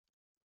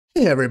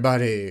Hey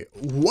everybody,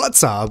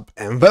 what's up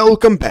and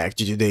welcome back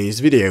to today's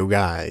video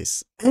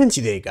guys. And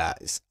today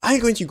guys, I'm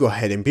going to go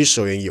ahead and be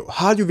showing you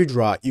how to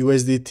withdraw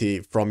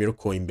USDT from your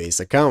Coinbase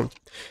account.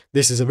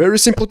 This is a very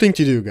simple thing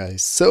to do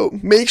guys, so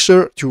make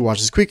sure to watch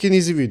this quick and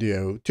easy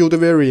video till the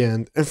very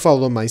end and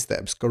follow my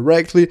steps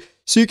correctly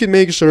so you can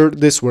make sure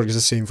this works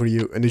the same for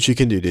you and that you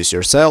can do this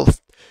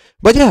yourself.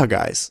 But yeah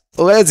guys,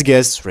 let's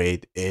get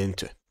straight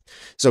into it.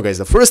 So guys,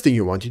 the first thing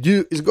you want to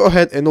do is go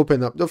ahead and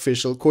open up the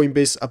official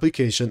Coinbase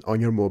application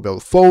on your mobile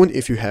phone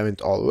if you haven't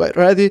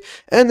already,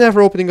 and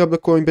after opening up the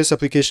Coinbase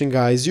application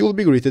guys, you'll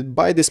be greeted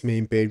by this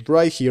main page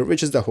right here,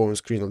 which is the home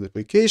screen of the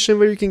application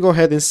where you can go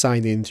ahead and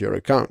sign into your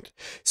account.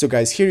 So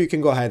guys, here you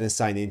can go ahead and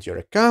sign into your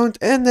account,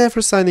 and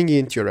after signing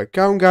into your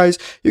account guys,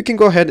 you can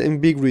go ahead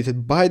and be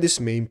greeted by this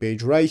main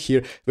page right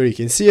here where you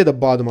can see at the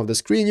bottom of the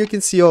screen, you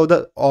can see all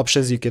the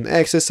options you can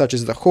access, such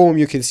as the home,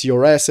 you can see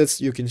your assets,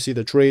 you can see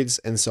the trades,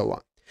 and so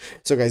on.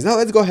 So guys, now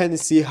let's go ahead and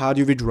see how do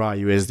you withdraw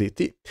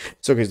USDT.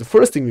 So guys, the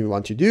first thing we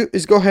want to do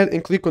is go ahead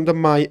and click on the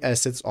My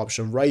Assets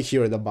option right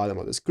here at the bottom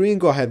of the screen.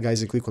 Go ahead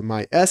guys and click on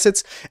My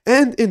Assets,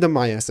 and in the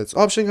My Assets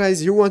option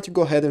guys, you want to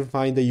go ahead and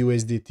find the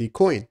USDT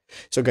coin.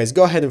 So guys,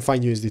 go ahead and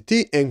find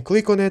USDT and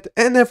click on it,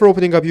 and after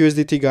opening up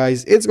USDT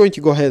guys, it's going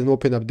to go ahead and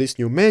open up this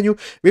new menu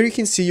where you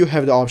can see you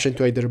have the option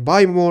to either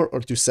buy more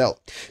or to sell.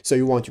 So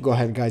you want to go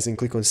ahead guys and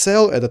click on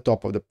sell at the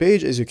top of the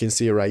page, as you can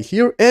see right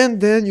here, and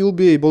then you'll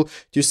be able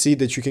to see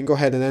that you can go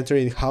ahead and enter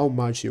in how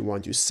much you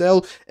want to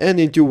sell and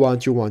into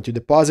what you want to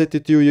deposit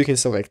it to. You can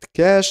select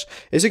cash.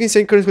 As you can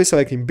see, I'm currently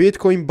selecting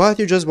Bitcoin, but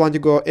you just want to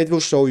go, it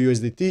will show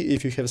USDT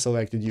if you have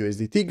selected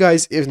USDT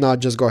guys. If not,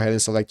 just go ahead and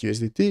select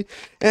USDT,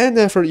 and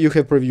after you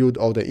have previewed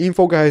all the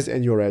info guys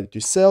and you're ready to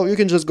sell, you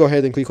can just go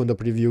ahead and click on the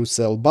preview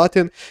sell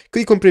button,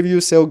 click on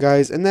preview sell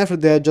guys, and after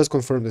that just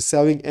confirm the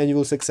selling and you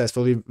will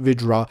successfully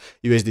withdraw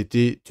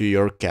USDT to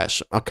your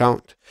cash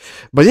account.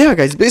 But yeah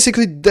guys,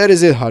 basically that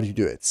is it how you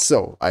do it.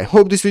 So I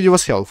hope this video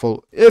was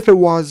helpful. If it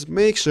was,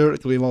 make sure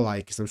to leave a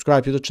like and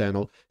subscribe to the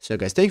channel. So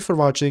guys, thanks for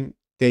watching,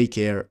 take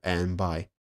care and bye.